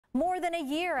More than a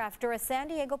year after a San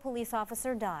Diego police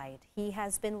officer died, he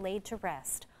has been laid to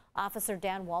rest. Officer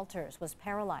Dan Walters was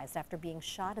paralyzed after being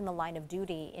shot in the line of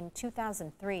duty in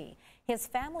 2003. His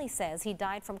family says he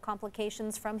died from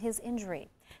complications from his injury.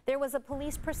 There was a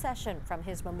police procession from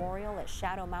his memorial at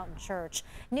Shadow Mountain Church.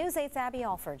 News 8's Abby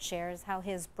Alford shares how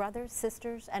his brothers,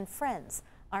 sisters, and friends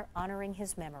are honoring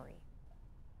his memory.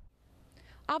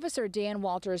 Officer Dan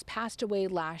Walters passed away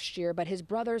last year, but his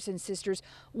brothers and sisters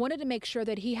wanted to make sure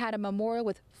that he had a memorial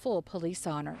with full police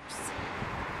honors.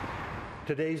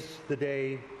 Today's the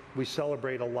day we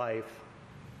celebrate a life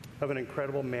of an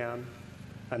incredible man,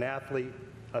 an athlete,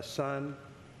 a son,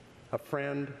 a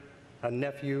friend, a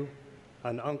nephew,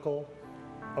 an uncle,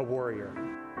 a warrior.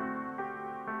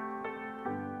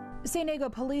 San Diego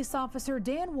police officer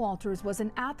Dan Walters was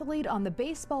an athlete on the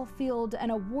baseball field and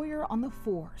a warrior on the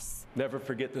force. Never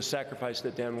forget the sacrifice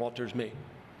that Dan Walters made.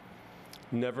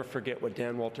 Never forget what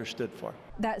Dan Walters stood for.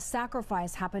 That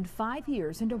sacrifice happened 5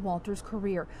 years into Walters'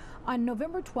 career. On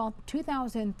November 12,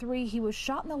 2003, he was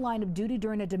shot in the line of duty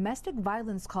during a domestic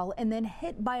violence call and then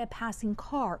hit by a passing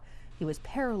car. He was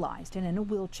paralyzed and in a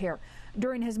wheelchair.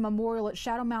 During his memorial at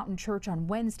Shadow Mountain Church on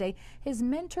Wednesday, his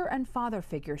mentor and father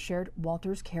figure shared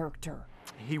Walters' character.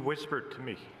 He whispered to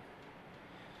me,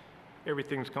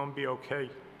 "Everything's going to be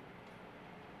okay."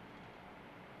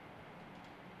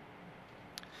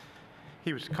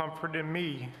 He was comforting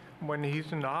me when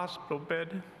he's in the hospital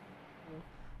bed.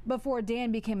 Before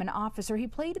Dan became an officer, he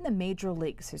played in the major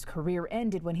leagues. His career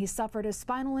ended when he suffered a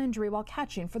spinal injury while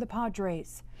catching for the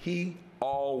Padres. He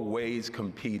always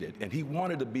competed, and he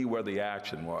wanted to be where the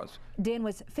action was. Dan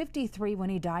was 53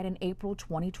 when he died in April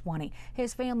 2020.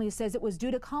 His family says it was due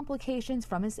to complications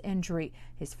from his injury.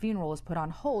 His funeral was put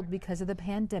on hold because of the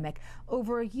pandemic.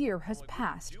 Over a year has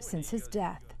passed since his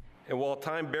death. And while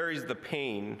time buries the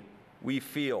pain we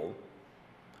feel,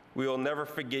 we will never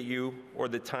forget you or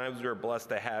the times we are blessed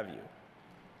to have you.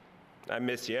 I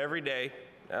miss you every day.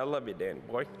 I love you, Danny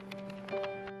boy.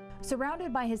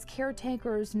 Surrounded by his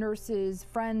caretakers, nurses,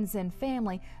 friends, and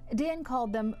family, Dan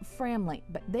called them family,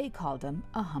 but they called him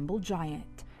a humble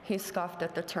giant. He scoffed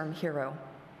at the term hero,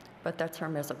 but that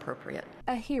term is appropriate.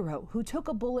 A hero who took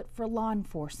a bullet for law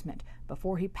enforcement.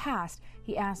 Before he passed,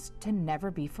 he asked to never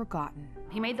be forgotten.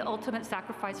 He made the ultimate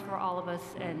sacrifice for all of us,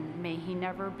 and may he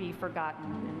never be forgotten,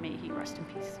 and may he rest in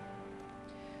peace.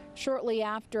 Shortly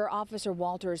after Officer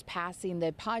Walters' passing,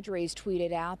 the Padres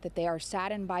tweeted out that they are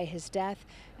saddened by his death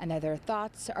and that their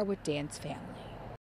thoughts are with Dan's family.